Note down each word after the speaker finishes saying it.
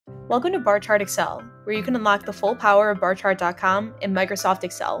Welcome to Barchart Excel, where you can unlock the full power of Barchart.com and Microsoft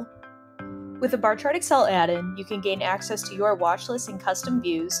Excel. With the Barchart Excel add-in, you can gain access to your watch list and custom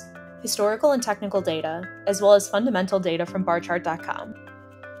views, historical and technical data, as well as fundamental data from Barchart.com.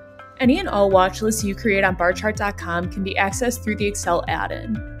 Any and all watch lists you create on Barchart.com can be accessed through the Excel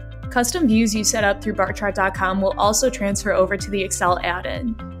add-in. Custom views you set up through Barchart.com will also transfer over to the Excel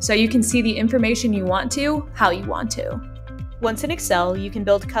add-in, so you can see the information you want to, how you want to. Once in Excel, you can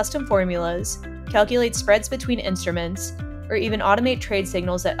build custom formulas, calculate spreads between instruments, or even automate trade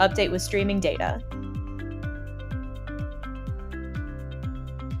signals that update with streaming data.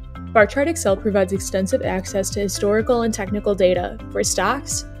 Barchart Excel provides extensive access to historical and technical data for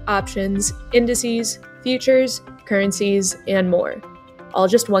stocks, options, indices, futures, currencies, and more, all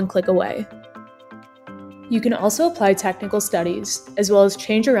just one click away. You can also apply technical studies, as well as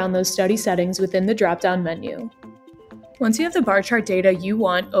change around those study settings within the drop-down menu. Once you have the bar chart data you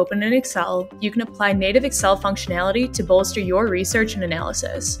want open in Excel, you can apply native Excel functionality to bolster your research and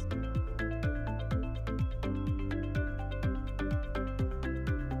analysis.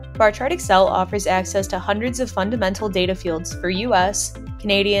 Barchart Excel offers access to hundreds of fundamental data fields for US,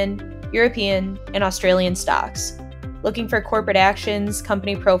 Canadian, European, and Australian stocks. Looking for corporate actions,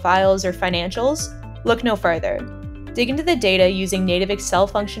 company profiles, or financials? Look no further. Dig into the data using native Excel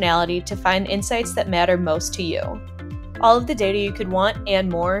functionality to find insights that matter most to you. All of the data you could want and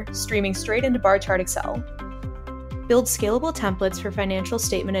more, streaming straight into Barchart Excel. Build scalable templates for financial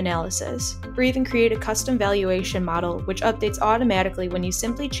statement analysis, or even create a custom valuation model which updates automatically when you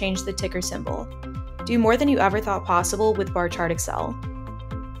simply change the ticker symbol. Do more than you ever thought possible with Barchart Excel.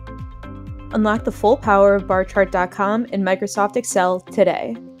 Unlock the full power of Barchart.com and Microsoft Excel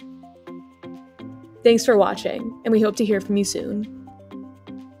today. Thanks for watching, and we hope to hear from you soon.